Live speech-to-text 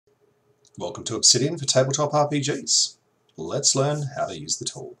Welcome to Obsidian for Tabletop RPGs. Let's learn how to use the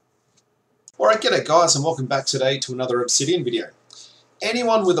tool. Alright, g'day guys, and welcome back today to another Obsidian video.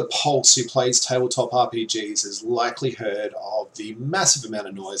 Anyone with a pulse who plays tabletop RPGs has likely heard of the massive amount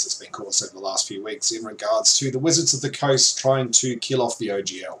of noise that's been caused over the last few weeks in regards to the Wizards of the Coast trying to kill off the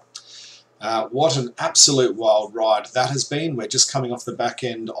OGL. What an absolute wild ride that has been. We're just coming off the back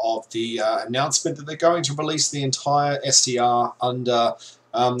end of the announcement that they're going to release the entire STR under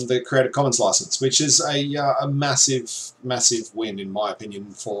the Creative Commons license, which is a massive win in my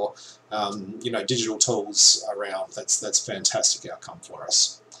opinion for digital tools around. That's fantastic outcome for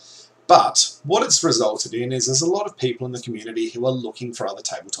us. But what it's resulted in is there's a lot of people in the community who are looking for other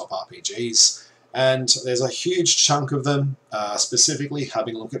tabletop RPGs, and there's a huge chunk of them specifically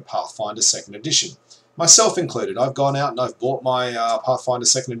having a look at Pathfinder 2nd Edition. Myself included. I've gone out and I've bought my Pathfinder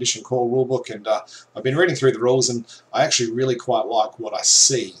 2nd Edition core rulebook, and I've been reading through the rules, and I actually really quite like what I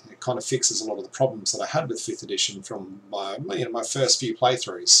see. It kind of fixes a lot of the problems that I had with 5th Edition from my my first few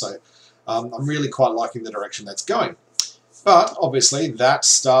playthroughs. So I'm really quite liking the direction that's going. But obviously that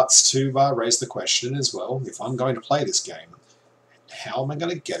starts to raise the question as well, if I'm going to play this game, how am I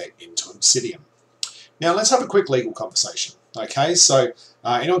going to get it into Obsidian? Now let's have a quick legal conversation. Okay, so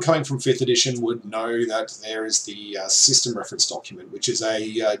anyone coming from 5th edition would know that there is the system reference document, which is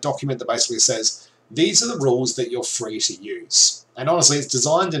a document that basically says these are the rules that you're free to use. And honestly, it's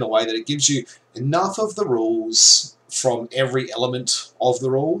designed in a way that it gives you enough of the rules from every element of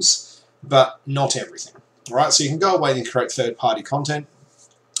the rules, but not everything. All right, so you can go away and create third-party content.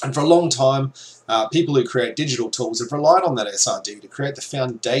 And for a long time, people who create digital tools have relied on that SRD to create the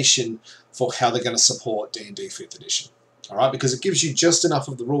foundation for how they're going to support D&D 5th edition. All right, because it gives you just enough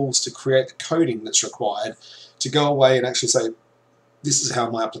of the rules to create the coding that's required to go away and actually say, this is how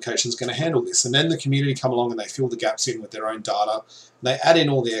my application is going to handle this. And then the community come along and they fill the gaps in with their own data. And they add in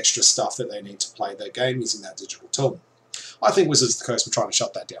all the extra stuff that they need to play their game using that digital tool. I think Wizards of the Coast were trying to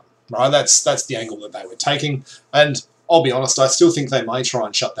shut that down. Right, that's the angle that they were taking. And I'll be honest, I still think they may try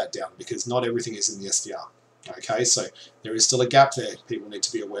and shut that down because not everything is in the SDR. Okay, so there is still a gap there people need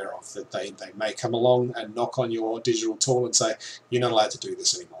to be aware of, that they may come along and knock on your digital tool and say, you're not allowed to do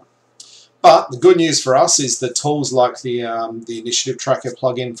this anymore. But the good news for us is that tools like the Initiative Tracker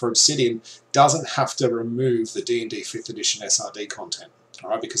plugin for Obsidian doesn't have to remove the D&D 5th edition SRD content.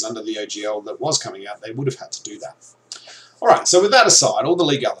 All right, because under the OGL that was coming out, they would have had to do that. All right, so with that aside, all the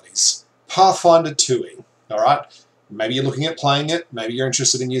legalities, Pathfinder 2e, all right? Maybe you're looking at playing it, maybe you're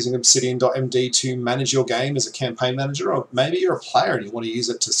interested in using Obsidian.md to manage your game as a campaign manager, or maybe you're a player and you want to use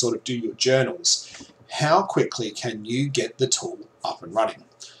it to sort of do your journals. How quickly can you get the tool up and running?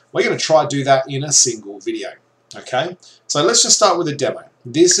 We're going to try to do that in a single video, okay? So let's just start with a demo.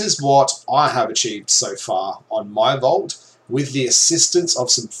 This is what I have achieved so far on my Vault with the assistance of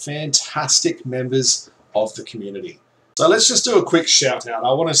some fantastic members of the community. So let's just do a quick shout out.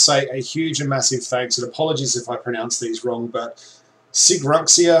 I want to say a huge and massive thanks, and apologies if I pronounce these wrong, but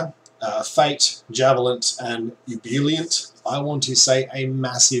Sigruxia, Fate, Javelint, and Ebullient, I want to say a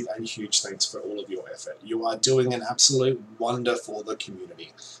massive and huge thanks for all of your effort. You are doing an absolute wonder for the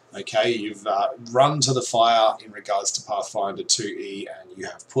community. Okay, you've run to the fire in regards to Pathfinder 2e, and you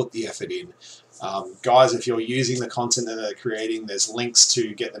have put the effort in. Guys, if you're using the content that they're creating, there's links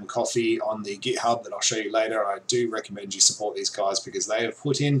to get them coffee on the GitHub that I'll show you later. I do recommend you support these guys because they have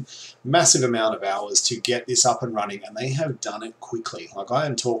put in massive amount of hours to get this up and running, and they have done it quickly. Like I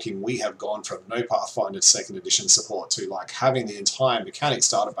am talking, we have gone from no Pathfinder 2nd edition support to like having the entire mechanics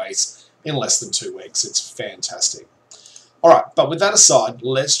database in less than 2 weeks. It's fantastic. Alright, but with that aside,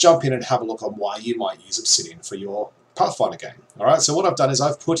 let's jump in and have a look on why you might use Obsidian for your Pathfinder game. Alright, so what I've done is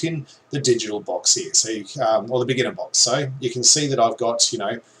I've put in the digital box here, so or the beginner box. So you can see that I've got,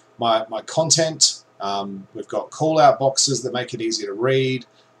 my content. We've got call-out boxes that make it easy to read.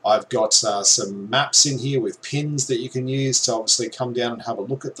 I've got some maps in here with pins that you can use to obviously come down and have a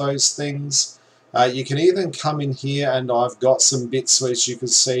look at those things. You can even come in here and I've got some bits which you can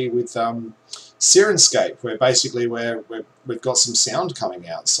see with Sirenscape, where basically we've got some sound coming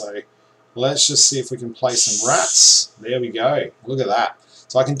out. So let's just see if we can play some rats. There we go. Look at that.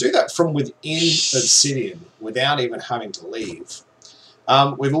 So I can do that from within Obsidian without even having to leave.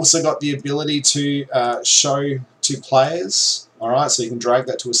 We've also got the ability to show to players. Alright, so you can drag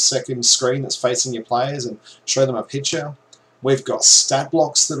that to a second screen that's facing your players and show them a picture. We've got stat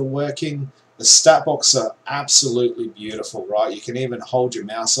blocks that are working. The stat blocks are absolutely beautiful, right? You can even hold your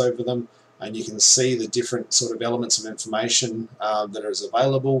mouse over them and you can see the different sort of elements of information that is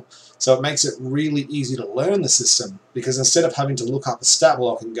available. So it makes it really easy to learn the system, because instead of having to look up a stat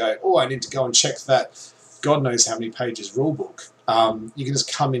block and go, oh, I need to go and check that God knows how many pages rulebook, you can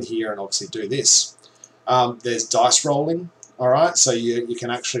just come in here and obviously do this. There's dice rolling. Alright, so you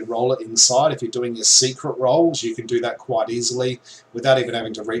can actually roll it inside. If you're doing your secret rolls, you can do that quite easily without even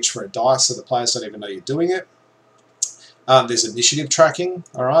having to reach for a dice, so the players don't even know you're doing it. There's initiative tracking,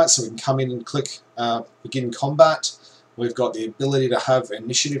 alright, so we can come in and click begin combat. We've got the ability to have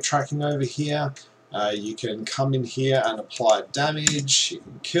initiative tracking over here. You can come in here and apply damage, you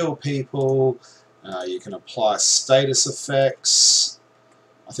can kill people, you can apply status effects.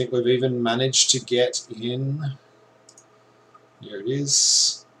 I think we've even managed to get in... Here it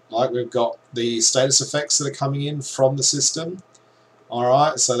is. Like, we've got the status effects that are coming in from the system.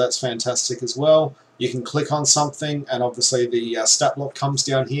 Alright, so that's fantastic as well. You can click on something and obviously the stat block comes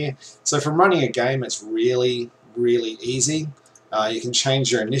down here. So from running a game, it's really, really easy. You can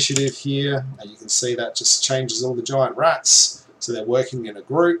change your initiative here, and you can see that just changes all the giant rats. So they're working in a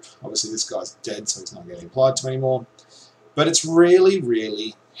group. Obviously this guy's dead, so he's not getting applied to anymore. But it's really,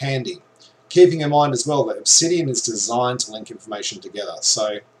 really handy. Keeping in mind as well that Obsidian is designed to link information together.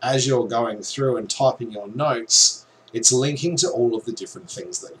 So as you're going through and typing your notes, it's linking to all of the different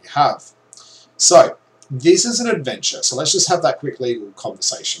things that you have. So this is an adventure. So let's just have that quick legal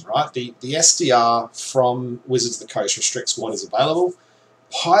conversation, right? The SDR from Wizards of the Coast restricts what is available.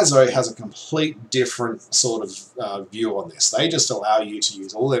 Paizo has a complete different sort of view on this. They just allow you to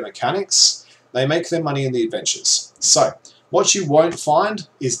use all their mechanics. They make their money in the adventures. So what you won't find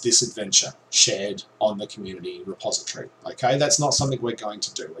is this adventure shared on the community repository. Okay, that's not something we're going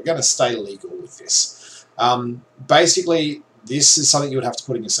to do. We're going to stay legal with this. Basically, this is something you would have to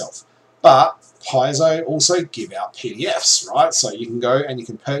put in yourself. But Paizo also give out PDFs, right? So you can go and you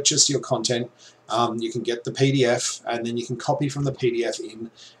can purchase your content. You can get the PDF and then you can copy from the PDF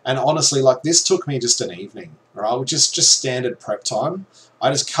in. And honestly, like, this took me just an evening, right? Which is just standard prep time.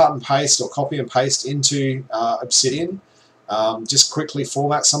 I just cut and paste or copy and paste into Obsidian. Just quickly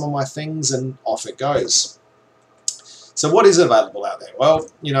format some of my things and off it goes. So what is available out there? Well,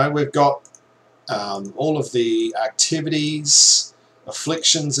 you know, we've got all of the activities,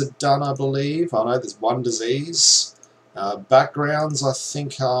 afflictions are done, I believe. I know there's one disease. Backgrounds, I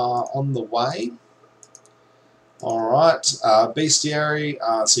think, are on the way. Alright, bestiary,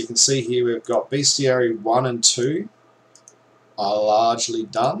 so you can see here we've got bestiary 1 and 2 are largely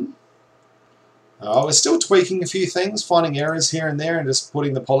done. We're still tweaking a few things, finding errors here and there and just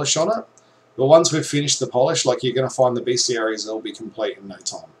putting the polish on it. But once we've finished the polish, like, you're going to find the bestiaries will be complete in no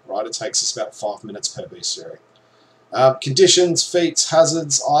time, right? It takes us about 5 minutes per bestiary. Conditions, feats,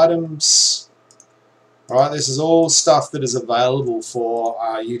 hazards, items. Alright, this is all stuff that is available for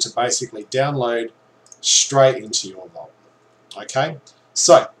you to basically download straight into your vault. Okay,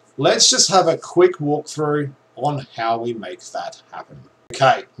 so let's just have a quick walkthrough on how we make that happen.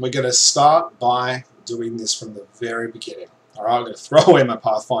 Okay, we're going to start by doing this from the very beginning. Alright, I'm going to throw away my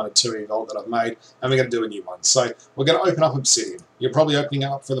Pathfinder 2e vault that I've made, and we're going to do a new one. So we're going to open up Obsidian. You're probably opening it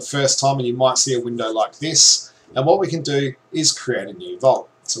up for the first time and you might see a window like this. And what we can do is create a new vault.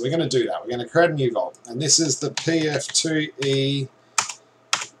 So we're going to do that. We're going to create a new vault. And this is the PF2E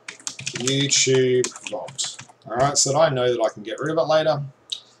YouTube vault. Alright, so that I know that I can get rid of it later.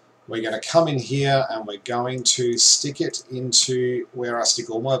 We're going to come in here and we're going to stick it into where I stick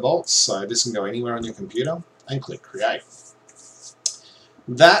all my vaults. So this can go anywhere on your computer, and click create.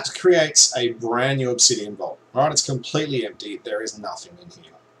 That creates a brand new Obsidian vault. Alright, it's completely empty. There is nothing in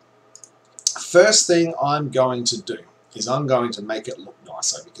here. First thing I'm going to do is I'm going to make it look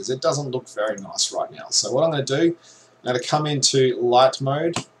nicer because it doesn't look very nice right now. So what I'm going to do, I'm going to come into light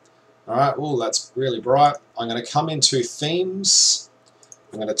mode. Alright, oh, that's really bright. I'm going to come into themes.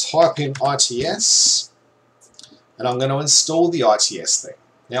 I'm going to type in ITS, and I'm going to install the ITS theme.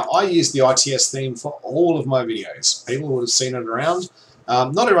 Now, I use the ITS theme for all of my videos. People would have seen it around.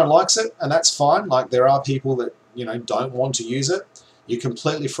 Not everyone likes it, and that's fine. Like, there are people that, you know, don't want to use it. You're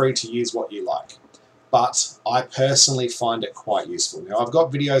completely free to use what you like. But I personally find it quite useful. Now, I've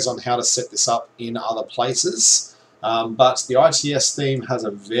got videos on how to set this up in other places, but the ITS theme has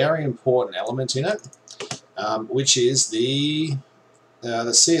a very important element in it, which is the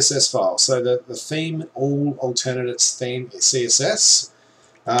CSS file. So the theme, all alternatives theme is CSS.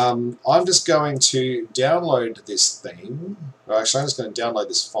 I'm just going to download this theme. Well, actually, I'm just going to download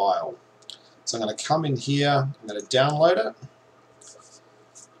this file. So I'm going to come in here, I'm going to download it.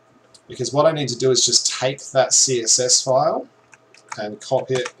 Because what I need to do is just take that CSS file and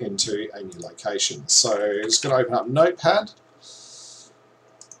copy it into a new location. So I'm just going to open up Notepad.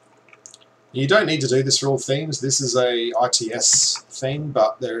 You don't need to do this for all themes. This is a ITS theme,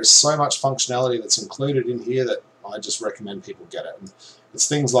 but there is so much functionality that's included in here that I just recommend people get it. And it's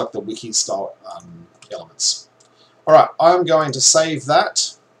things like the wiki style elements. Alright, I'm going to save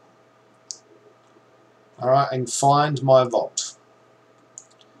that. Alright, and find my vault.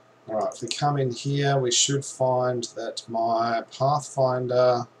 Alright, if we come in here, we should find that my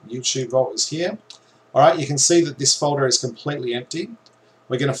Pathfinder YouTube vault is here. Alright, you can see that this folder is completely empty.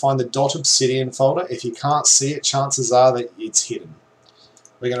 We're going to find the .obsidian folder. If you can't see it, chances are that it's hidden.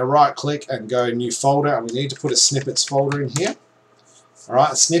 We're going to right click and go new folder, and we need to put a snippets folder in here.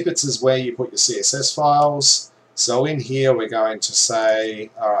 Alright, snippets is where you put your CSS files. So in here we're going to say,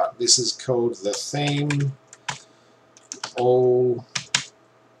 alright, this is called the theme all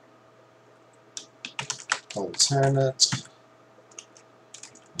alternate,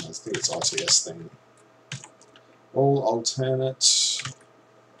 I think it's RTS theme, all alternate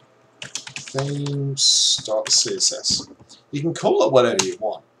themes.css. You can call it whatever you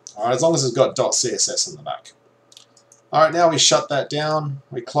want, alright, as long as it's got .css in the back. Alright, now we shut that down,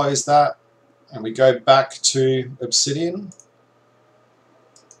 we close that, and we go back to Obsidian.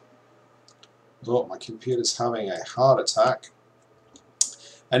 Oh, my computer's having a heart attack.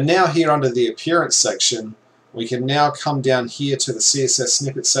 And now here under the appearance section, we can now come down here to the CSS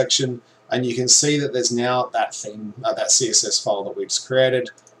snippet section, and you can see that there's now that theme, that CSS file that we just created.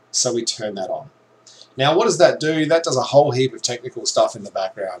 So we turn that on. Now what does that do? That does a whole heap of technical stuff in the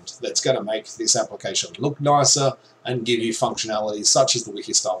background that's going to make this application look nicer and give you functionalities such as the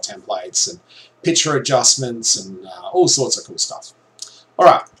wiki style templates and picture adjustments and all sorts of cool stuff.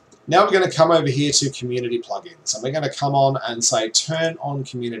 Alright, now we're going to come over here to community plugins, and we're going to come on and say turn on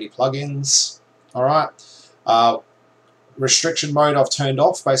community plugins. Alright, restriction mode I've turned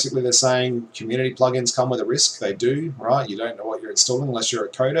off. Basically they're saying community plugins come with a risk. They do, right? You don't know what you're installing unless you're a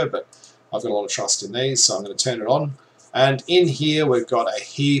coder, but I've got a lot of trust in these, so I'm going to turn it on. And in here we've got a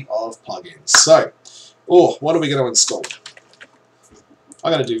heap of plugins. So, what are we going to install?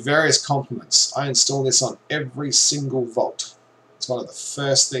 I'm going to do various complements. I install this on every single vault. It's one of the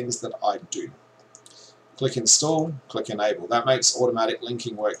first things that I do. Click install, click enable. That makes automatic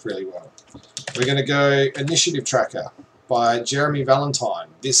linking work really well. We're going to go Initiative Tracker by Jeremy Valentine.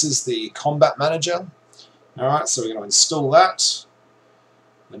 This is the combat manager. Alright, so we're going to install that.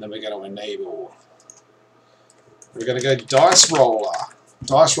 And then we're going to enable. We're going to go Dice Roller.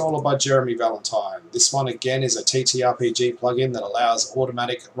 Dice Roller by Jeremy Valentine. This one again is a TTRPG plugin that allows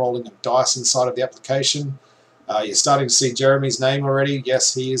automatic rolling of dice inside of the application. You're starting to see Jeremy's name already.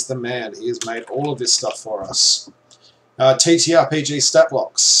 Yes, he is the man. He has made all of this stuff for us. TTRPG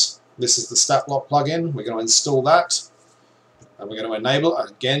Statblocks. This is the Statblock plugin. We're going to install that. And we're going to enable it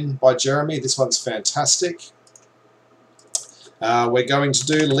again by Jeremy. This one's fantastic. We're going to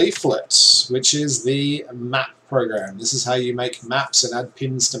do Leaflet, which is the map program. This is how you make maps and add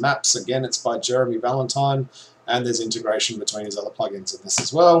pins to maps. Again, it's by Jeremy Valentine, and there's integration between his other plugins in this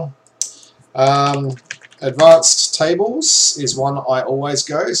as well. Advanced Tables is one I always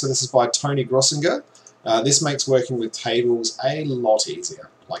go, so this is by Tony Grossinger. This makes working with tables a lot easier,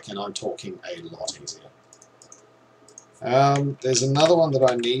 and I'm talking a lot easier. There's another one that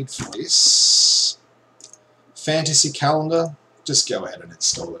I need for this. Fantasy Calendar. Just go ahead and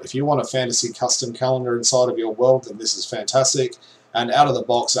install it. If you want a fantasy custom calendar inside of your world, then this is fantastic. And out of the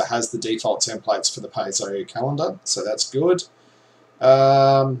box, it has the default templates for the Paizo calendar, so that's good.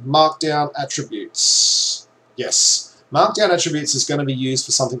 Markdown Attributes. Yes, Markdown Attributes is going to be used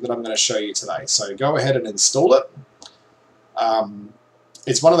for something that I'm going to show you today. So go ahead and install it.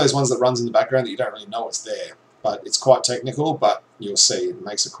 It's one of those ones that runs in the background that you don't really know it's there, but it's quite technical, but you'll see it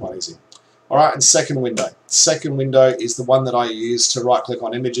makes it quite easy. Alright, and second window. Second window is the one that I use to right-click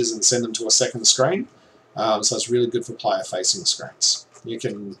on images and send them to a second screen. So it's really good for player-facing screens. You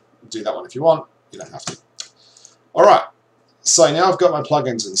can do that one if you want. You don't have to. Alright, so now I've got my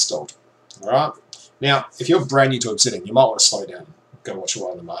plugins installed. Alright, now if you're brand new to Obsidian, you might want to slow down and go watch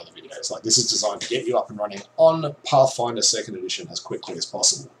one of my other videos. This is designed to get you up and running on Pathfinder 2nd Edition as quickly as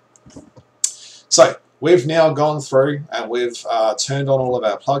possible. So, we've now gone through and we've turned on all of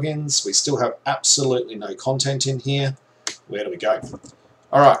our plugins. We still have absolutely no content in here. Where do we go?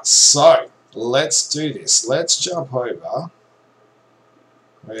 Alright, so let's do this. Let's jump over.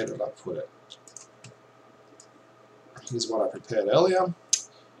 Where did I put it? Here's what I prepared earlier.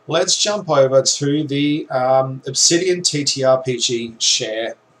 Let's jump over to the Obsidian TTRPG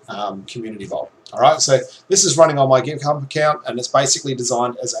Share Community Vault. Alright, so this is running on my GitHub account, and it's basically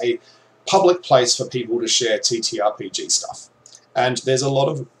designed as a public place for people to share TTRPG stuff. And there's a lot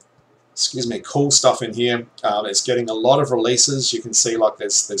of, cool stuff in here. It's getting a lot of releases. You can see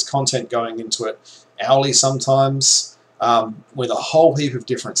there's content going into it hourly sometimes, with a whole heap of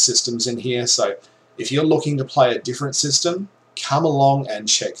different systems in here. So if you're looking to play a different system, come along and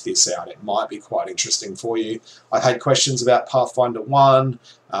check this out. It might be quite interesting for you. I've had questions about Pathfinder 1,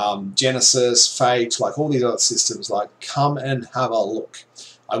 Genesis, Fate, like all these other systems. Like, come and have a look.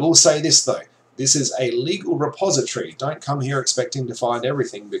 I will say this though, this is a legal repository. Don't come here expecting to find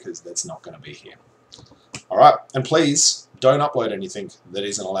everything, because that's not going to be here. Alright, and please don't upload anything that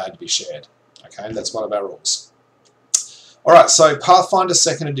isn't allowed to be shared. Okay, that's one of our rules. Alright, so Pathfinder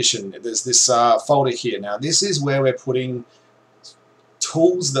 2nd edition, there's this folder here. Now this is where we're putting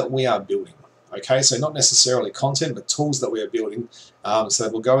tools that we are building. Okay, so not necessarily content, but tools that we are building. So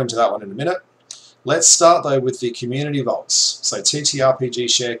we'll go into that one in a minute. Let's start though with the community vaults. So TTRPG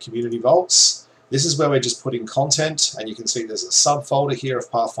Share Community Vaults. This is where we're just putting content, and you can see there's a subfolder here of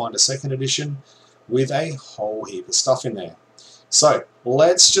Pathfinder 2nd edition with a whole heap of stuff in there. So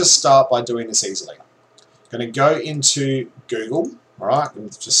let's just start by doing this easily. I'm going to go into Google, alright,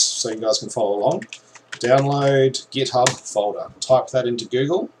 just so you guys can follow along. Download GitHub folder. Type that into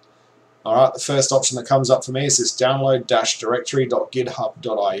Google. Alright, the first option that comes up for me is this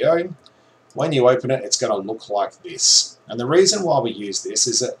download-directory.github.io. When you open it, it's going to look like this. And the reason why we use this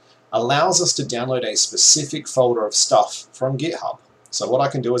is it allows us to download a specific folder of stuff from GitHub. So what I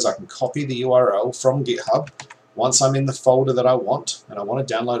can do is I can copy the URL from GitHub once I'm in the folder that I want, and I want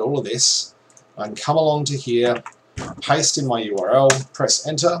to download all of this. I can come along to here, paste in my URL, press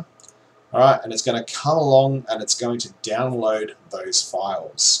enter, alright, and it's going to come along and it's going to download those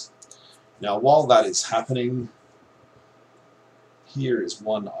files. Now while that is happening, here is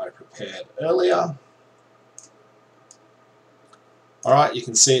one I prepared earlier. Alright, you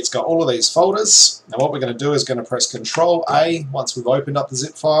can see it's got all of these folders. Now what we're going to do is going to press Control A once we've opened up the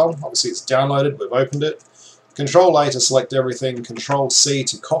zip file. Obviously it's downloaded, we've opened it. Control A to select everything, Control C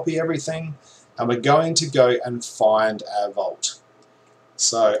to copy everything, and we're going to go and find our vault.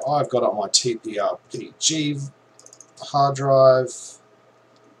 So I've got it on my TTRPG hard drive.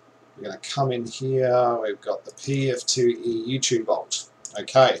 We're going to come in here, we've got the PF2E YouTube vault.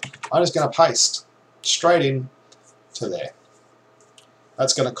 Okay, I'm just going to paste straight in to there.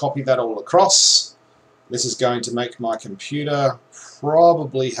 That's going to copy that all across. This is going to make my computer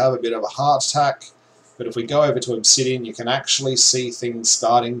probably have a bit of a heart attack, but if we go over to Obsidian, you can actually see things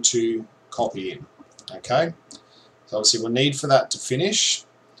starting to copy in. Okay, so obviously we'll need for that to finish.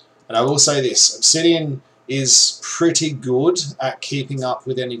 And I will say this, Obsidian is pretty good at keeping up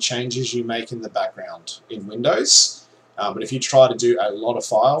with any changes you make in the background in Windows. But if you try to do a lot of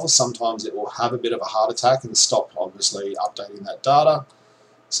files, sometimes it will have a bit of a heart attack and stop obviously updating that data.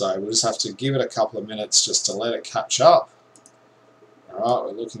 So we'll just have to give it a couple of minutes just to let it catch up.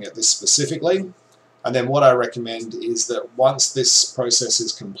 Alright, we're looking at this specifically. And then what I recommend is that once this process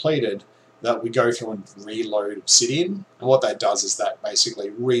is completed, that we go through and reload Obsidian. And what that does is that basically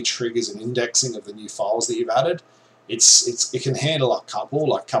re-triggers an indexing of the new files that you've added. It can handle a couple,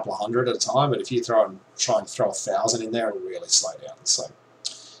 like a couple of hundred at a time, but if you try and throw 1,000 in there, it'll really slow down. So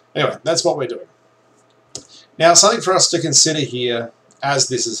anyway, that's what we're doing. Now something for us to consider here as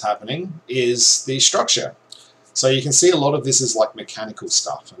this is happening is the structure. So you can see a lot of this is like mechanical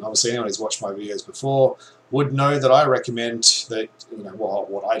stuff, and obviously anyone who's watched my videos before would know that I recommend that, you know,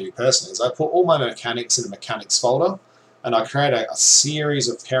 what I do personally is I put all my mechanics in a mechanics folder, and I create a series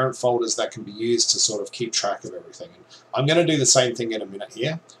of parent folders that can be used to sort of keep track of everything. And I'm going to do the same thing in a minute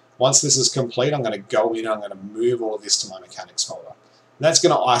here. Once this is complete, I'm going to go in, I'm going to move all of this to my mechanics folder. And that's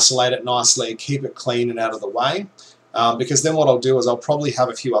going to isolate it nicely, keep it clean and out of the way. Because then what I'll do is I'll probably have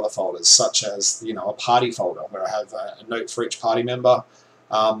a few other folders, such as, you know, a party folder where I have a note for each party member,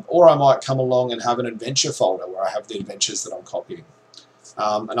 or I might come along and have an adventure folder where I have the adventures that I'm copying.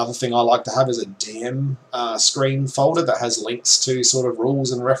 Another thing I like to have is a DM screen folder that has links to sort of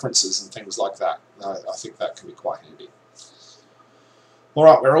rules and references and things like that. I think that can be quite handy.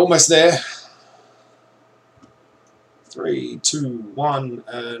 Alright, we're almost there. 3, 2, 1,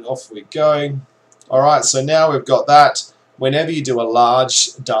 and off we go. Alright, so now we've got that. Whenever you do a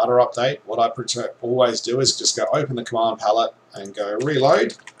large data update, what I always do is just go open the command palette and go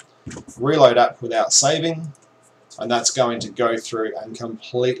reload. Reload app without saving. And that's going to go through and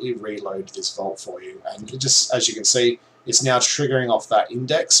completely reload this vault for you. And it just, as you can see, it's now triggering off that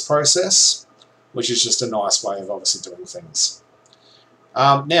index process, which is just a nice way of obviously doing things.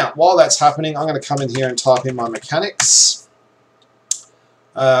 Now, while that's happening, I'm going to come in here and type in my mechanics.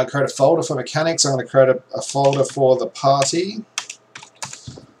 Create a folder for mechanics. I'm going to create a folder for the party.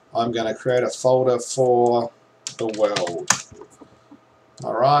 I'm going to create a folder for the world.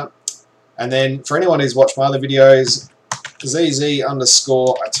 Alright. And then for anyone who's watched my other videos,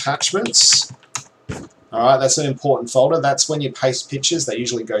 ZZ_attachments. Alright, that's an important folder. That's when you paste pictures, they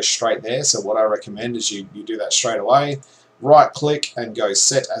usually go straight there. So what I recommend is you do that straight away. right click and go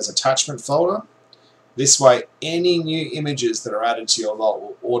set as attachment folder. This way any new images that are added to your vault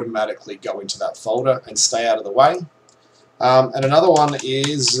will automatically go into that folder and stay out of the way. And another one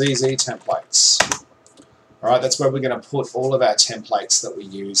is ZZ templates. Alright, that's where we're going to put all of our templates that we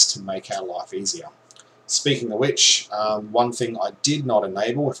use to make our life easier. Speaking of which, one thing I did not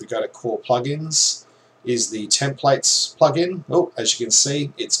enable, if we go to core plugins, is the templates plugin. Oh, as you can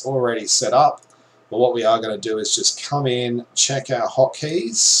see, it's already set up. But what we are going to do is just come in, check our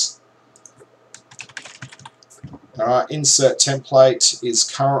hotkeys. Alright, insert template is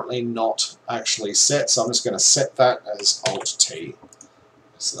currently not actually set, so I'm just going to set that as Alt-T.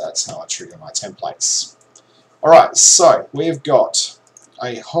 So that's how I trigger my templates. Alright, so we've got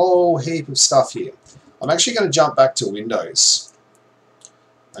a whole heap of stuff here. I'm actually going to jump back to Windows.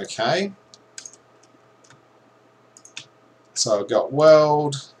 Okay. So I've got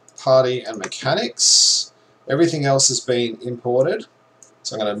World, Party, and Mechanics. Everything else has been imported.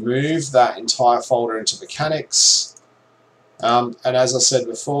 So I'm going to move that entire folder into Mechanics. And as I said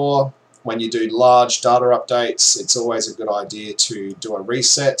before, when you do large data updates, it's always a good idea to do a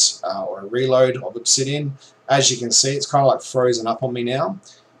reset or a reload of Obsidian. As you can see, it's kind of like frozen up on me now.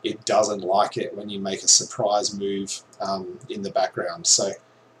 It doesn't like it when you make a surprise move in the background. So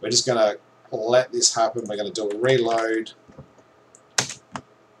we're just going to let this happen. We're going to do a reload.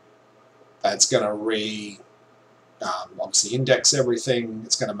 It's going to obviously index everything.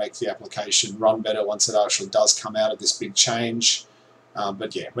 It's going to make the application run better once it actually does come out of this big change.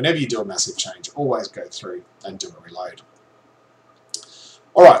 But yeah, whenever you do a massive change, always go through and do a reload.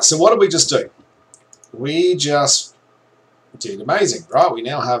 Alright, so what did we just do? We just did amazing, right? We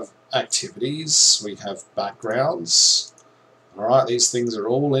now have activities, we have backgrounds. Alright, these things are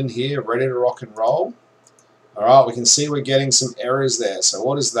all in here, ready to rock and roll. Alright, we can see we're getting some errors there. So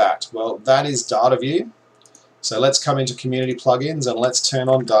what is that? Well, that is data view. So let's come into community plugins and let's turn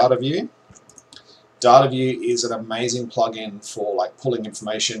on data view. Data view is an amazing plugin for like pulling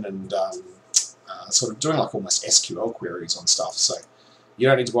information and sort of doing like almost SQL queries on stuff. So you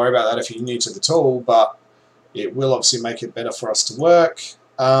don't need to worry about that if you're new to the tool, but it will obviously make it better for us to work.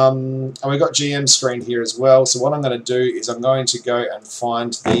 And we've got GM screen here as well. So what I'm going to do is I'm going to go and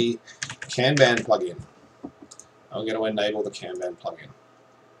find the Kanban plugin. I'm going to enable the Kanban plugin.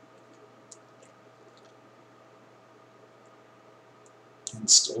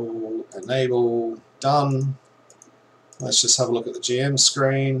 Install, enable, done. Let's just have a look at the GM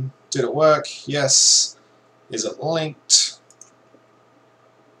screen. Did it work? Yes. Is it linked?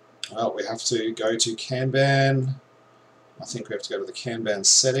 Well, we have to go to Kanban. I think we have to go to the Kanban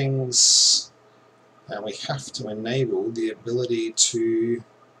settings. And we have to enable the ability to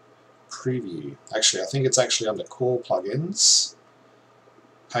preview. Actually, I think it's actually under core plugins.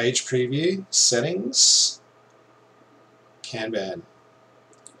 Page preview, settings, Kanban.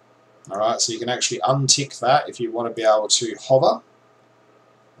 Alright, so you can actually untick that if you want to be able to hover.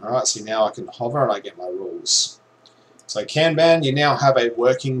 Alright, so now I can hover and I get my rules. So Kanban, you now have a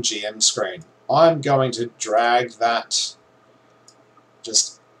working GM screen. I'm going to drag that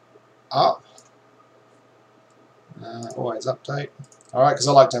just up. Always update. Alright, because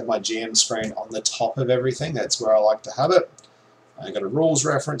I like to have my GM screen on the top of everything. That's where I like to have it. I've got a rules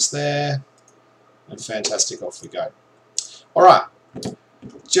reference there. And fantastic, off we go. Alright.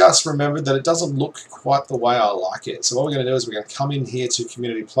 Just remember that it doesn't look quite the way I like it. So what we're going to do is we're going to come in here to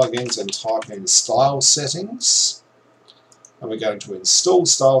community plugins and type in style settings. And we're going to install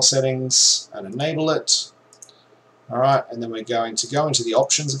style settings and enable it. Alright, and then we're going to go into the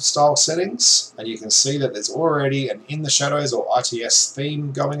options of style settings. And you can see that there's already an In the Shadows or ITS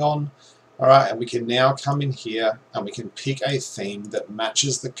theme going on. Alright, and we can now come in here and we can pick a theme that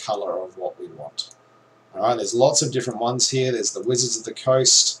matches the color of what we want. Alright, there's lots of different ones here. There's the Wizards of the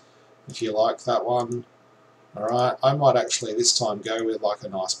Coast, if you like that one. Alright, I might actually this time go with like a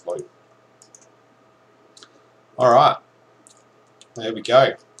nice blue. Alright, there we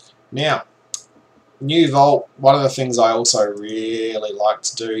go. Now, new Vault, one of the things I also really like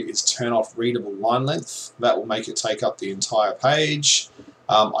to do is turn off readable line length. That will make it take up the entire page.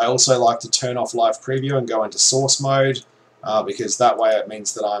 I also like to turn off live preview and go into source mode. Because that way it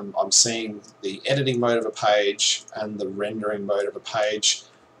means that I'm seeing the editing mode of a page and the rendering mode of a page.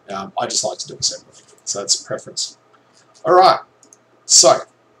 I just like to do it separately, so that's a preference. Alright, so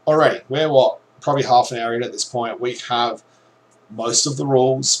already we're probably half an hour in at this point. We have most of the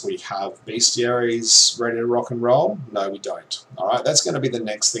rules. We have bestiaries ready to rock and roll. No, we don't. Alright, that's going to be the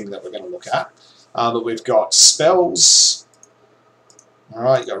next thing that we're going to look at. But we've got spells.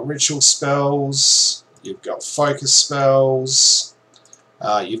 Alright, you've got ritual spells. You've got focus spells,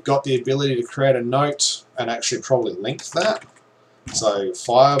 You've got the ability to create a note and actually probably link that. So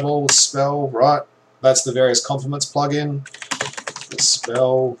fireball, spell, right? That's the various complements plugin. The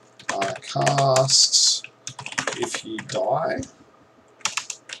spell cast if you die.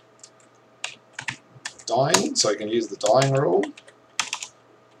 Dying, so you can use the dying rule.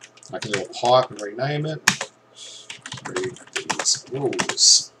 I can do a pipe and rename it. Read these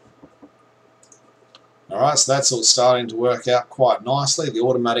rules. Alright, so that's all starting to work out quite nicely. The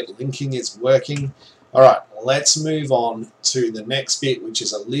automatic linking is working. Alright, let's move on to the next bit, which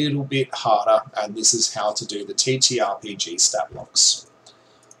is a little bit harder, and this is how to do the TTRPG Statblocks.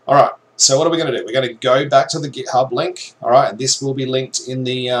 Alright, so what are we going to do? We're going to go back to the GitHub link, alright, and this will be linked in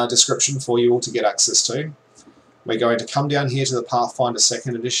the description for you all to get access to. We're going to come down here to the Pathfinder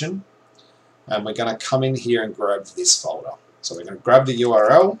 2nd edition, and we're going to come in here and grab this folder. So we're going to grab the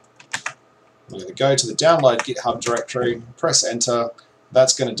URL. We're going to go to the download GitHub directory, press enter.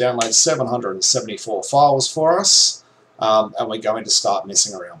 That's going to download 774 files for us, and we're going to start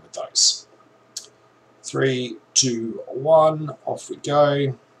messing around with those. 3, 2, 1, off we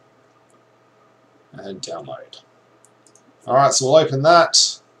go, and download. Alright, so we'll open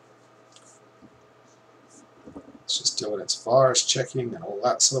that. It's just doing its virus checking and all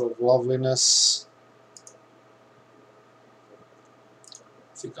that sort of loveliness.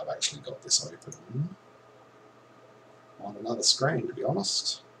 I think I've actually got this open on another screen, to be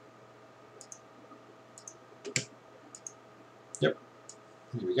honest. Yep,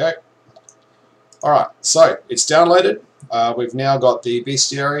 here we go. Alright, so it's downloaded. We've now got the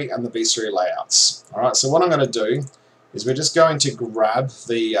bestiary and the bestiary layouts. Alright, so what I'm going to do is we're just going to grab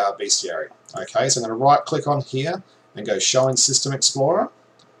the bestiary. Okay, so I'm going to right click on here and go Show in System Explorer.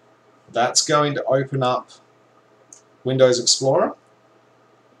 That's going to open up Windows Explorer.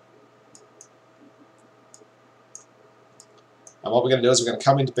 And what we're going to do is we're going to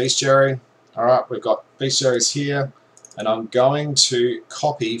come into bestiary. Alright, we've got bestiaries here, and I'm going to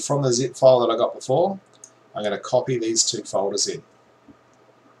copy from the zip file that I got before. I'm going to copy these two folders in.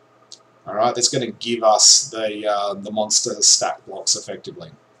 Alright, that's going to give us the monster stat blocks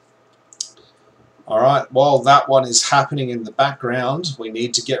effectively. Alright, while that one is happening in the background, we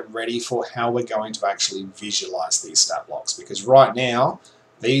need to get ready for how we're going to actually visualize these stat blocks, because right now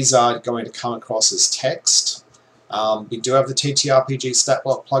these are going to come across as text. We do have the TTRPG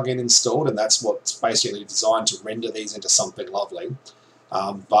Statblock plugin installed, and that's what's basically designed to render these into something lovely.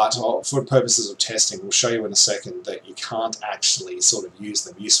 But for purposes of testing, we'll show you in a second that you can't actually sort of use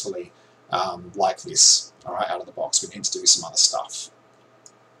them usefully like this, alright, out of the box. We need to do some other stuff.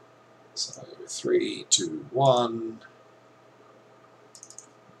 So 3, 2, 1.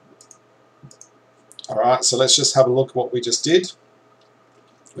 Alright, so let's just have a look at what we just did.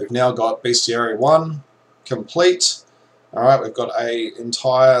 We've now got Bestiary 1 complete. Alright, we've got an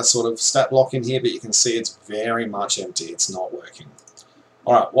entire sort of stat block in here, but you can see it's very much empty. It's not working.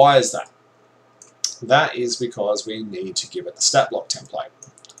 Alright, why is that? That is because we need to give it the stat block template.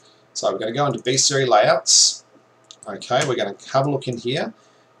 So we're going to go into Bestiary Layouts. Okay, we're going to have a look in here.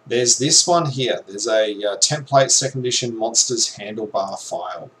 There's this one here. There's a template 2nd edition monsters handlebar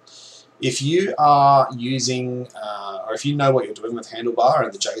file. If you are using, or if you know what you're doing with handlebar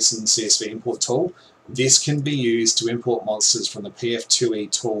and the JSON CSV import tool, this can be used to import monsters from the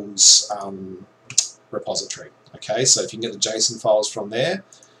PF2E tools repository. Okay, so if you can get the JSON files from there,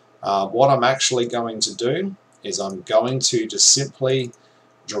 what I'm actually going to do is I'm going to just simply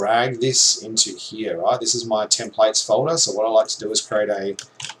drag this into here, right? This is my templates folder, so what I like to do is create a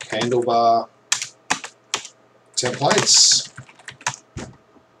handlebar templates.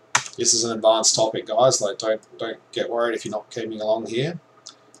 This is an advanced topic, guys, like don't get worried if you're not keeping along here.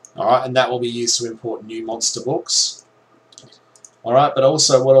 Alright, and that will be used to import new monster books. Alright, but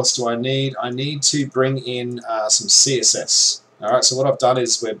also what else do I need? I need to bring in some CSS. Alright, so what I've done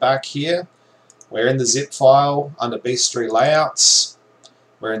is we're back here. We're in the zip file under Bestiary Layouts.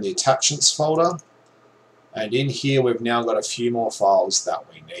 We're in the attachments folder. And in here we've now got a few more files that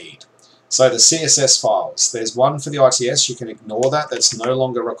we need. So the CSS files, there's one for the ITS, you can ignore that, that's no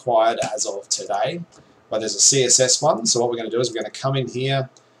longer required as of today. But there's a CSS one, so what we're going to do is we're going to come in here,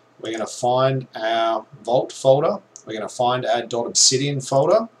 we're going to find our Vault folder, we're going to find our .obsidian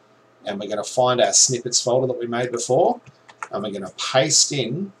folder, and we're going to find our snippets folder that we made before, and we're going to paste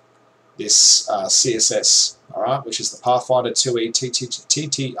in this CSS, alright, which is the Pathfinder 2E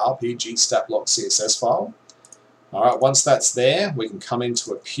TTRPG Statblock CSS file. Alright, once that's there, we can come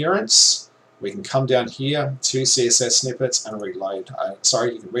into Appearance, we can come down here to CSS snippets and reload.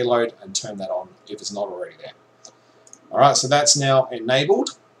 You can reload and turn that on if it's not already there. Alright, so that's now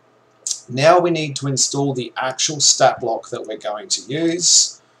enabled. Now we need to install the actual stat block that we're going to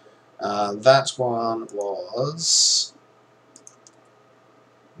use. That one was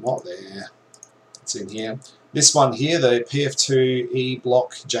not there. It's in here. This one here, the PF2E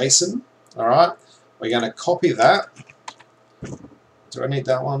block JSON. All right, we're going to copy that. Do I need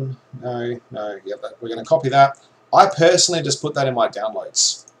that one? No, no. Yeah, but we're going to copy that. I personally just put that in my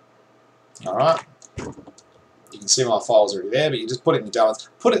downloads. All right. You can see my file's already there, but you just put it in the downloads.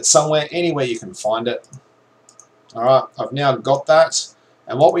 Put it somewhere, anywhere you can find it. All right. I've now got that,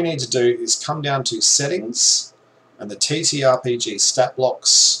 and what we need to do is come down to Settings and the TTRPG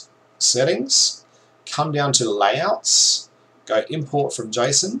Statblocks settings. Come down to Layouts, go Import from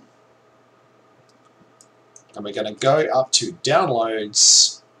JSON, and we're going to go up to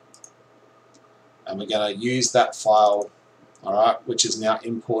Downloads, and we're going to use that file, all right, which is now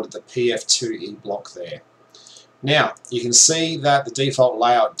imported the PF2E block there. Now, you can see that the default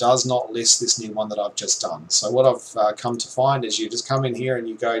layout does not list this new one that I've just done. So what I've come to find is you just come in here and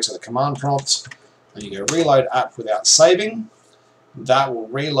you go to the command prompt, and you go Reload App Without Saving. That will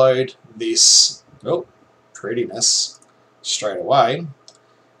reload this. Oh, prettiness straight away.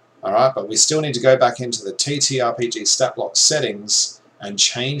 Alright, but we still need to go back into the TTRPG Statblocks settings and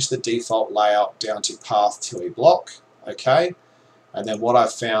change the default layout down to Path2E block. Okay, and then what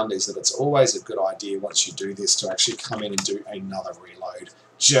I've found is that it's always a good idea once you do this to actually come in and do another reload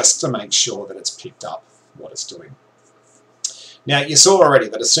just to make sure that it's picked up what it's doing. Now, you saw already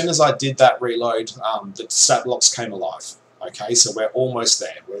that as soon as I did that reload, the Statblocks came alive. Okay, so we're almost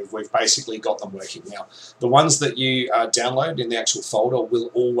there. We've basically got them working now. The ones that you download in the actual folder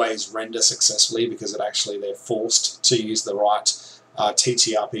will always render successfully because they're forced to use the right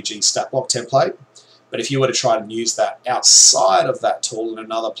TTRPG Statblock template. But if you were to try and use that outside of that tool in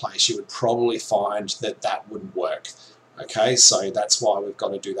another place, you would probably find that that wouldn't work. Okay, so that's why we've got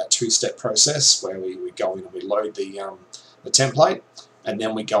to do that two-step process where we go in and we load the template, and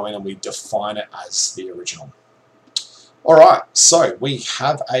then we go in and we define it as the original. Alright, so we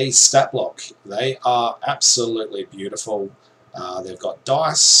have a stat block. They are absolutely beautiful. They've got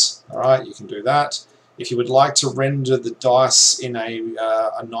dice. Alright, you can do that. If you would like to render the dice in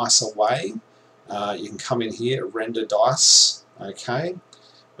a nicer way, you can come in here, render dice. Okay,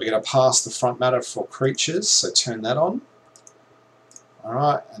 we're going to pass the front matter for creatures, so turn that on.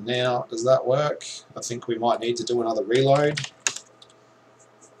 Alright, and now does that work? I think we might need to do another reload.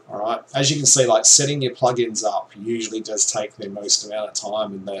 Alright, as you can see, like setting your plugins up usually does take the most amount of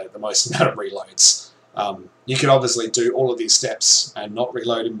time and the most amount of reloads. You can obviously do all of these steps and not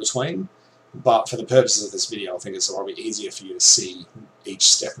reload in between, but for the purposes of this video I think it's probably easier for you to see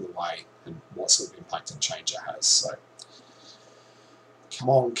each step of the way and what sort of impact and change it has. So, come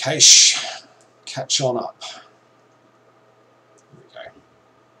on, Cache, catch on up. Here we go.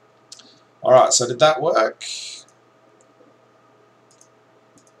 Alright, so did that work?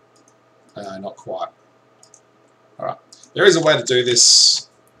 Not quite. Alright, there is a way to do this.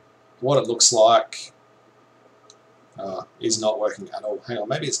 What it looks like is not working at all. Hang on,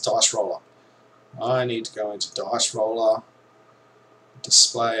 maybe it's Dice Roller. I need to go into Dice Roller,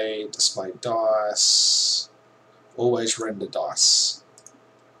 display dice, always render dice.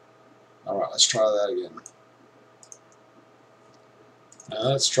 Alright, let's try that again. Now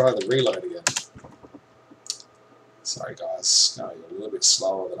let's try the reload again. Sorry guys, going a little bit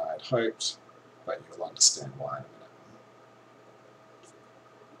slower than I had hoped, but you'll understand why in a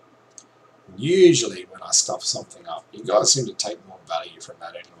minute. Usually when I stuff something up, you guys seem to take more value from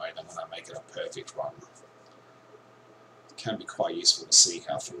that anyway than when I make it a perfect run. It can be quite useful to see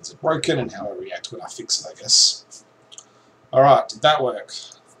how things are broken and how I react when I fix it, I guess. Alright, did that work?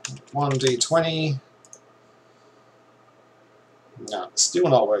 1d20. No, still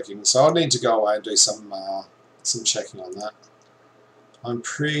not working, so I'll need to go away and do some checking on that. I'm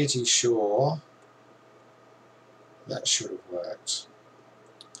pretty sure that should have worked.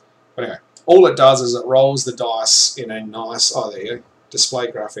 But anyway, all it does is it rolls the dice in a nice, oh there you go,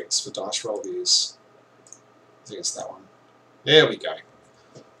 display graphics for dice roll views. I think it's that one. There we go.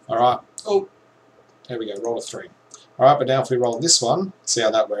 Alright, oh, there we go, roll a 3. Alright, but now if we roll this one, see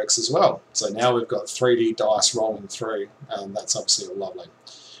how that works as well. So now we've got 3D dice rolling through, and that's obviously all lovely.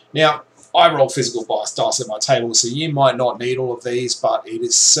 Now, I roll physical dice at my table, so you might not need all of these, but it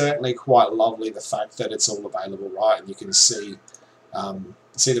is certainly quite lovely the fact that it's all available, right? And you can see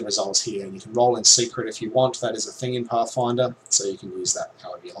the results here, and you can roll in secret if you want. That is a thing in Pathfinder, so you can use that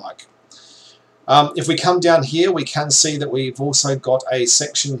however you like. If we come down here, we can see that we've also got a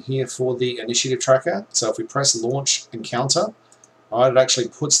section here for the initiative tracker. So if we press Launch Encounter, right, it actually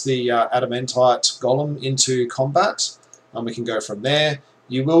puts the Adamantite Golem into combat, and we can go from there.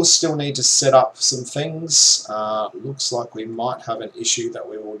 You will still need to set up some things. Looks like we might have an issue that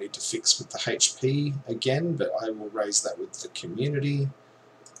we will need to fix with the HP again, but I will raise that with the community.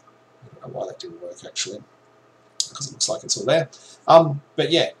 I don't know why that didn't work actually, because it looks like it's all there.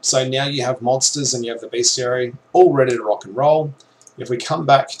 But yeah, so now you have monsters and you have the bestiary all ready to rock and roll. If we come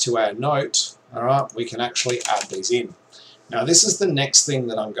back to our note, all right, we can actually add these in. Now this is the next thing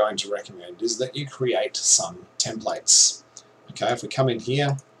that I'm going to recommend, is that you create some templates. Okay, if we come in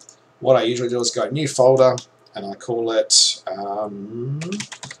here, what I usually do is go new folder, and I call it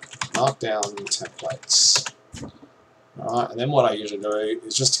Markdown Templates. Alright, and then what I usually do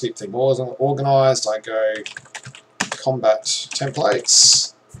is, just to keep things organized, I go Combat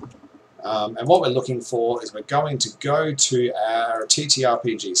Templates. And what we're looking for is we're going to go to our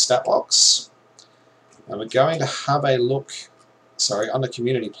TTRPG Statblocks, and we're going to have a look, sorry, under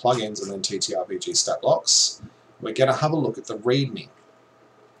Community Plugins and then TTRPG Statblocks, we're going to have a look at the README.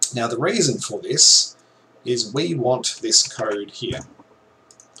 Now the reason for this is we want this code here.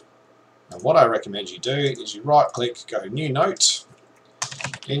 And what I recommend you do is you right click, go new note,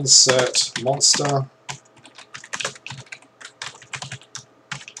 insert monster,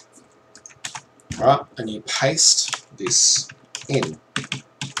 right, and you paste this in.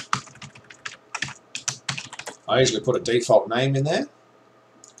 I usually put a default name in there.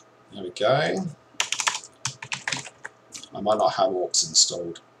 There we go. I might not have orcs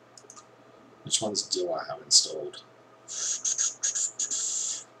installed. Which ones do I have installed?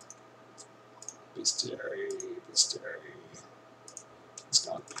 Bestiary. It's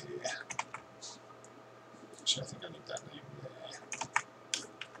not there. Actually, I think I need that name there.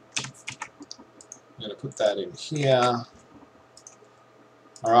 I'm going to put that in here.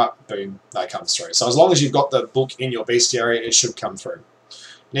 Alright, boom, that comes through. So as long as you've got the book in your bestiary, it should come through.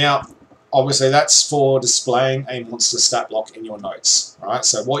 Now, obviously that's for displaying a monster stat block in your notes. Alright,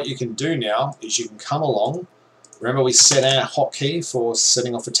 so what you can do now is you can come along. Remember we set our hotkey for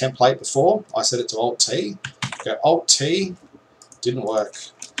setting off a template before? I set it to Alt-T. Go Alt-T, didn't work.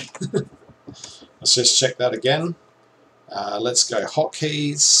 Let's just check that again. Let's go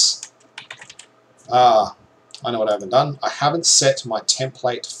hotkeys. I know what I haven't done. I haven't set my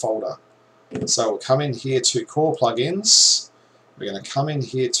template folder. So we'll come in here to Core Plugins. We're going to come in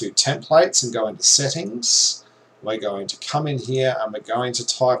here to Templates and go into Settings. We're going to come in here and we're going to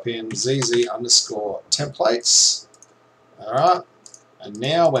type in ZZ_templates. Alright. And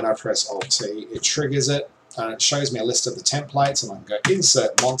now when I press Alt-T, it triggers it and it shows me a list of the templates, and I can go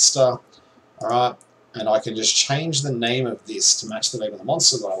Insert Monster. Alright. And I can just change the name of this to match the name of the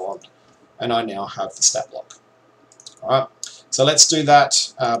monster that I want. And I now have the stat block. Alright. So let's do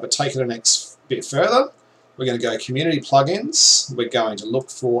that, but take it a next bit further. We're going to go Community Plugins. We're going to look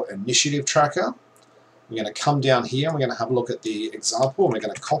for Initiative Tracker. We're going to come down here and we're going to have a look at the example, and we're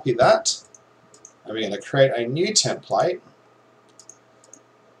going to copy that. And we're going to create a new template.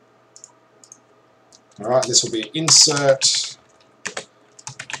 Alright, this will be Insert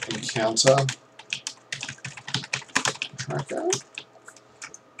Encounter Tracker.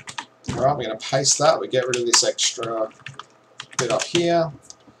 Alright, we're going to paste that. We get rid of this extra bit up here.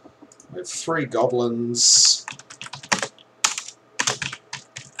 We have 3 goblins.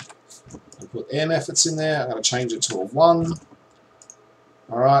 I'll put aim efforts in there. I'm going to change it to a 1.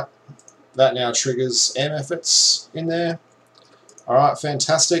 Alright, that now triggers aim efforts in there. Alright,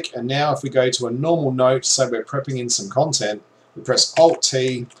 fantastic. And now if we go to a normal note, say we're prepping in some content, we press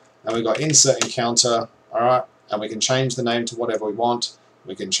Alt-T and we've got Insert Encounter. Alright, and we can change the name to whatever we want.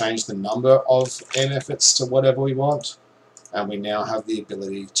 We can change the number of aim efforts to whatever we want. And we now have the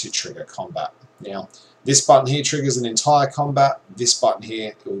ability to trigger combat. Now, this button here triggers an entire combat. This button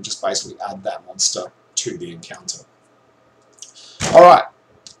here, it will just basically add that monster to the encounter. Alright,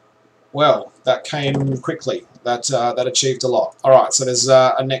 well, that came quickly. That achieved a lot. Alright, so there's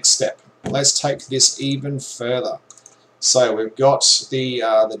a next step. Let's take this even further. So we've got the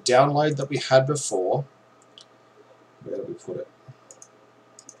download that we had before. Where did we put it?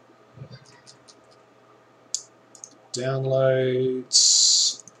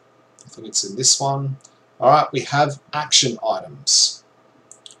 Downloads, I think it's in this one. Alright, we have action items.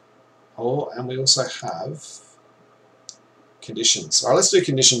 And we also have conditions. Alright, let's do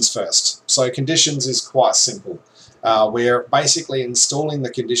conditions first. So conditions is quite simple. We're basically installing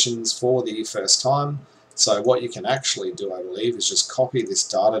the conditions for the first time. So what you can actually do, I believe, is just copy this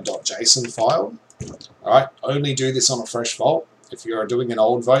data.json file. Alright, only do this on a fresh vault. If you're doing an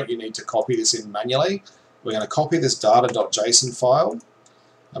old vote, you need to copy this in manually. We're going to copy this data.json file,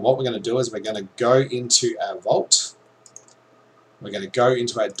 and what we're going to do is we're going to go into our vault. We're going to go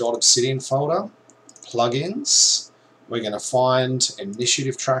into our .obsidian folder, plugins. we're going to find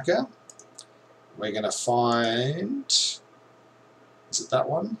initiative tracker. We're going to find, is it that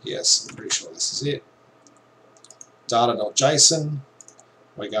one? Yes, I'm pretty sure this is it. Data.json.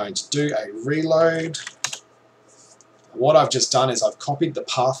 We're going to do a reload. What I've just done is I've copied the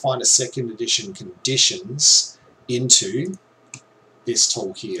Pathfinder 2nd edition conditions into this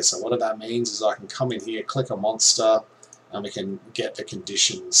tool here. So what that means is I can come in here, click a monster, and we can get the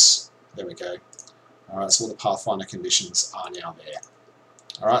conditions. There we go. Alright, so all the Pathfinder conditions are now there.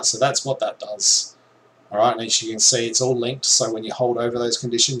 Alright, so that's what that does. Alright, and as you can see, it's all linked, so when you hold over those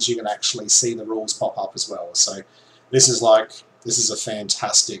conditions, you can actually see the rules pop up as well. So this is a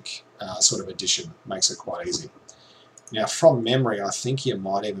fantastic sort of addition. Makes it quite easy. Now, from memory, I think you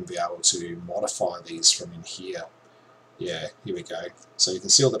might even be able to modify these from in here. Yeah, here we go. So you can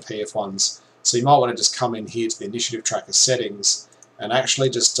see all the PF ones. So you might want to just come in here to the initiative tracker settings and actually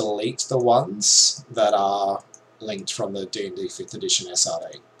just delete the ones that are linked from the D&D 5th edition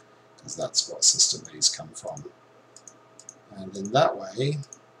SRD, because that's what system these come from. And then that way,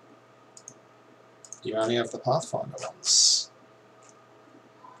 you only have the Pathfinder ones.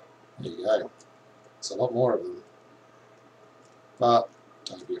 There you go. There's a lot more of them. But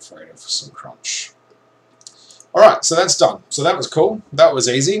don't be afraid of some crunch. Alright, so that's done. So that was cool. That was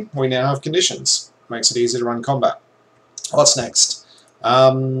easy. We now have conditions. Makes it easy to run combat. What's next?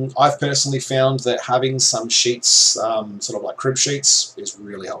 I've personally found that having some sheets, sort of like crib sheets, is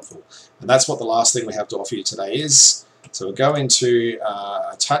really helpful. And that's what the last thing we have to offer you today is. So we'll go into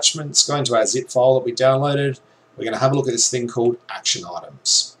attachments, go into our zip file that we downloaded. We're going to have a look at this thing called action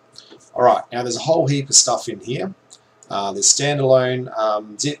items. Alright, now there's a whole heap of stuff in here. There's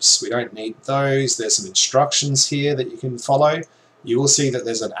standalone zips, we don't need those. There's some instructions here that you can follow. You will see that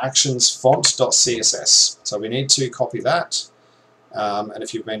there's an actions font.css, so we need to copy that. And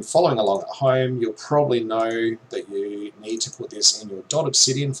if you've been following along at home, you'll probably know that you need to put this in your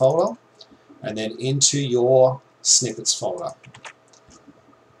 .obsidian folder and then into your snippets folder.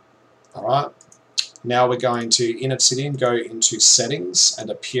 Alright, now we're going to, in Obsidian, go into settings and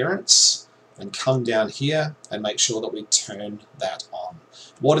appearance, and come down here and make sure that we turn that on.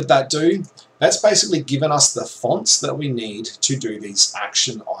 What did that do? That's basically given us the fonts that we need to do these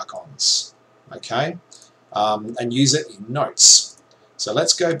action icons, okay? And use it in notes. So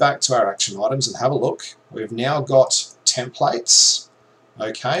let's go back to our action items and have a look. We've now got templates,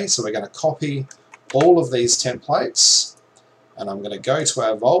 okay? So we're going to copy all of these templates, and I'm going to go to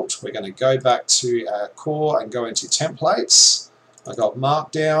our vault. We're going to go back to our core and go into templates. I've got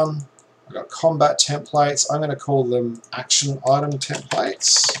markdown. I've got combat templates. I'm going to call them action item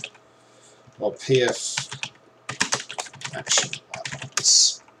templates, or PF action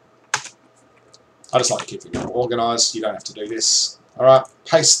items. I just like to keep it organized. You don't have to do this. Alright,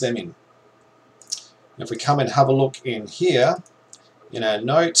 paste them in. If we come and have a look in here, in our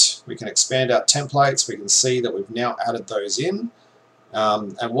note, we can expand out templates. We can see that we've now added those in.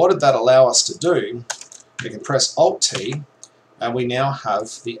 And what did that allow us to do? We can press Alt-T, and we now have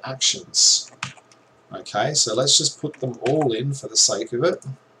the actions. Okay, so let's just put them all in for the sake of it.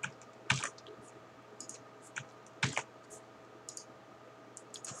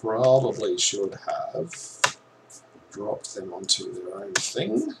 Probably should have dropped them onto their own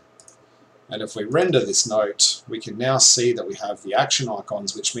thing. And if we render this note, we can now see that we have the action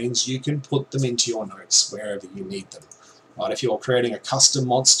icons, which means you can put them into your notes wherever you need them. Right, if you're creating a custom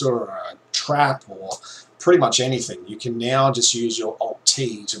monster or a trap or pretty much anything, you can now just use your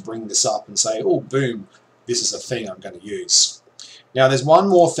Alt-T to bring this up and say, oh, boom, this is a thing I'm going to use. Now, there's one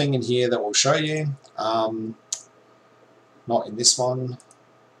more thing in here that we'll show you. Not in this one.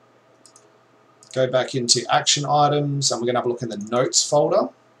 Go back into action items, and we're going to have a look in the notes folder.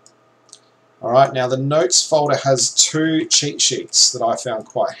 Alright, now the notes folder has two cheat sheets that I found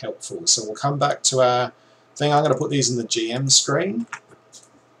quite helpful. So we'll come back to our thing. I'm going to put these in the GM screen.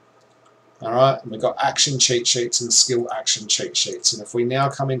 Alright, and we've got action cheat sheets and skill action cheat sheets. And if we now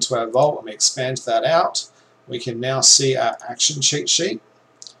come into our vault and we expand that out, we can now see our action cheat sheet.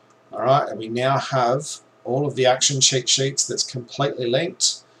 Alright, and we now have all of the action cheat sheets that's completely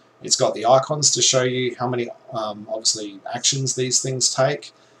linked. It's got the icons to show you how many, obviously, actions these things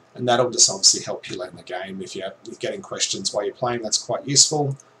take. And that'll just obviously help you learn the game. If you're getting questions while you're playing, that's quite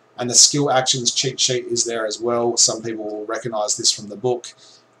useful. And the skill actions cheat sheet is there as well. Some people will recognize this from the book.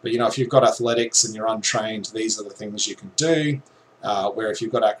 But, you know, if you've got athletics and you're untrained, these are the things you can do. Where if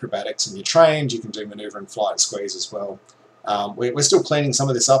you've got acrobatics and you're trained, you can do maneuver and flight and squeeze as well. We're still cleaning some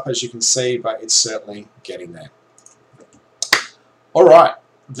of this up, as you can see, but it's certainly getting there. All right.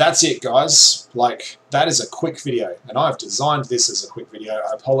 that's it, guys. Like, that is a quick video, and I've designed this as a quick video.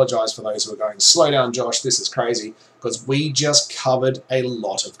 I apologize for those who are going, slow down, Josh, this is crazy, because we just covered a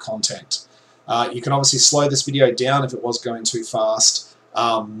lot of content. You can obviously slow this video down if it was going too fast,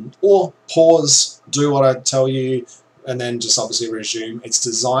 or pause, do what I tell you, and then just obviously resume. It's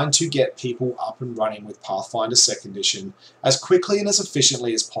designed to get people up and running with Pathfinder 2nd Edition as quickly and as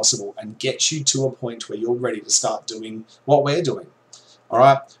efficiently as possible, and get you to a point where you're ready to start doing what we're doing.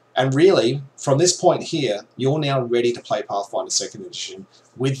 Alright, and really, from this point here, you're now ready to play Pathfinder 2nd Edition,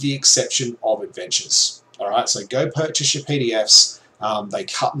 with the exception of adventures. Alright, so go purchase your PDFs. They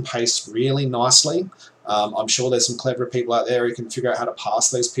cut and paste really nicely. I'm sure there's some clever people out there who can figure out how to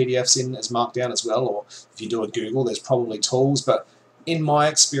pass those PDFs in as Markdown as well, or if you do a Google, there's probably tools, but in my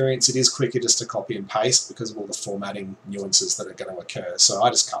experience, it is quicker just to copy and paste because of all the formatting nuances that are going to occur. So I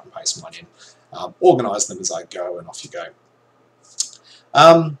just cut and paste mine in, organise them as I go, and off you go.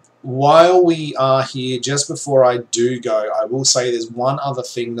 While we are here, just before I do go, I will say there's one other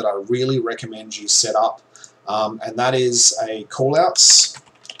thing that I really recommend you set up, and that is a callouts.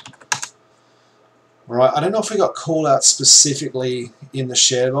 Right, I don't know if we got callouts specifically in the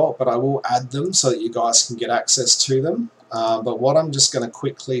share vault, but I will add them so that you guys can get access to them. But what I'm just going to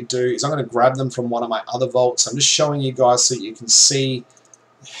quickly do is I'm going to grab them from one of my other vaults. I'm just showing you guys so you can see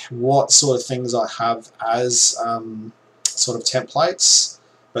what sort of things I have as sort of templates,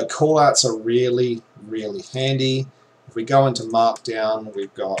 but callouts are really, really handy. If we go into Markdown,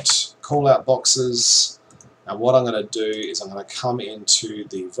 we've got callout boxes, and what I'm going to do is I'm going to come into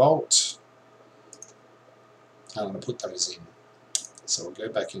the vault, and I'm going to put those in. So we'll go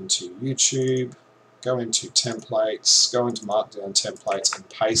back into YouTube, go into templates, go into Markdown templates, and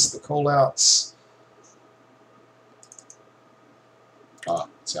paste the callouts.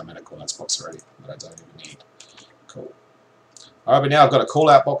 See, I'm in a callouts box already, but I don't even need. Cool. Alright, but now I've got a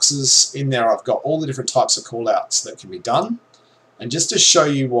callout boxes in there. I've got all the different types of callouts that can be done. And just to show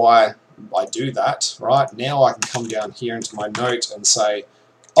you why I do that, right, now I can come down here into my note and say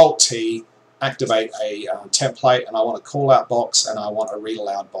Alt-T, activate a template, and I want a callout box and I want a read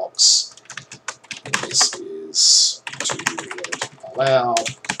aloud box. This is to read aloud.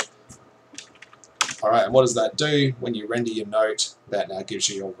 Alright, and what does that do? When you render your note, that now gives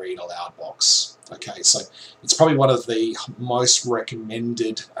you your read aloud box. Okay, so it's probably one of the most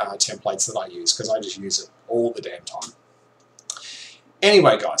recommended templates that I use, because I just use it all the damn time.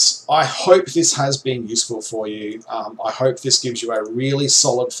 Anyway, guys, I hope this has been useful for you. I hope this gives you a really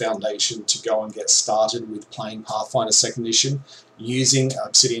solid foundation to go and get started with playing Pathfinder 2nd Edition using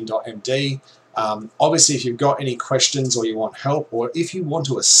Obsidian.md. Obviously, if you've got any questions or you want help, or if you want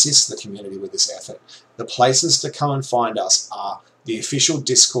to assist the community with this effort, the places to come and find us are the official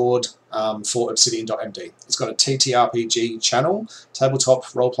Discord for Obsidian.md. It's got a TTRPG channel,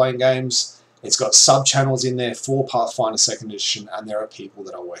 tabletop role-playing games. It's got sub-channels in there for Pathfinder 2nd Edition, and there are people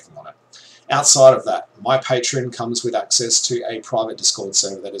that are working on it. Outside of that, my Patreon comes with access to a private Discord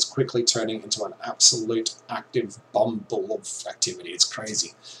server that is quickly turning into an absolute active bumble of activity. It's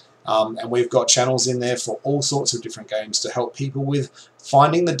crazy. And we've got channels in there for all sorts of different games to help people with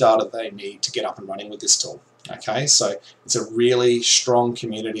finding the data they need to get up and running with this tool. Okay, so it's a really strong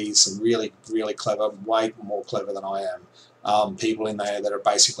community, some really, really clever, way more clever than I am, people in there that are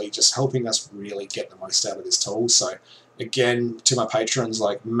basically just helping us really get the most out of this tool. So again, to my patrons,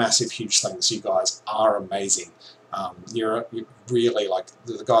 like, massive, huge thanks. You guys are amazing. You're really, like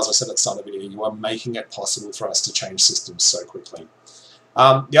the guys I said at the start of the video, you are making it possible for us to change systems so quickly.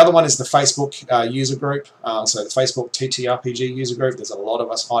 The other one is the Facebook user group, so the Facebook TTRPG user group. There's a lot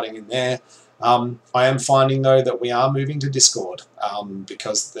of us hiding in there. I am finding, though, that we are moving to Discord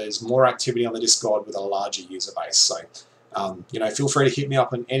because there's more activity on the Discord with a larger user base. So, you know, feel free to hit me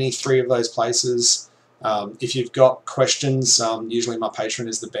up in any three of those places. If you've got questions, usually my Patreon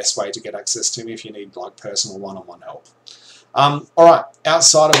is the best way to get access to me if you need, like, personal one-on-one help. Alright,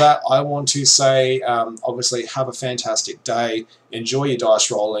 outside of that, I want to say, obviously, have a fantastic day, enjoy your dice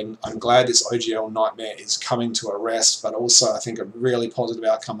rolling. I'm glad this OGL nightmare is coming to a rest, but also I think a really positive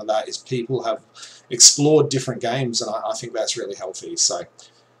outcome of that is people have explored different games, and I think that's really healthy. So,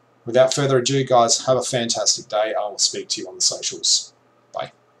 without further ado, guys, have a fantastic day. I will speak to you on the socials.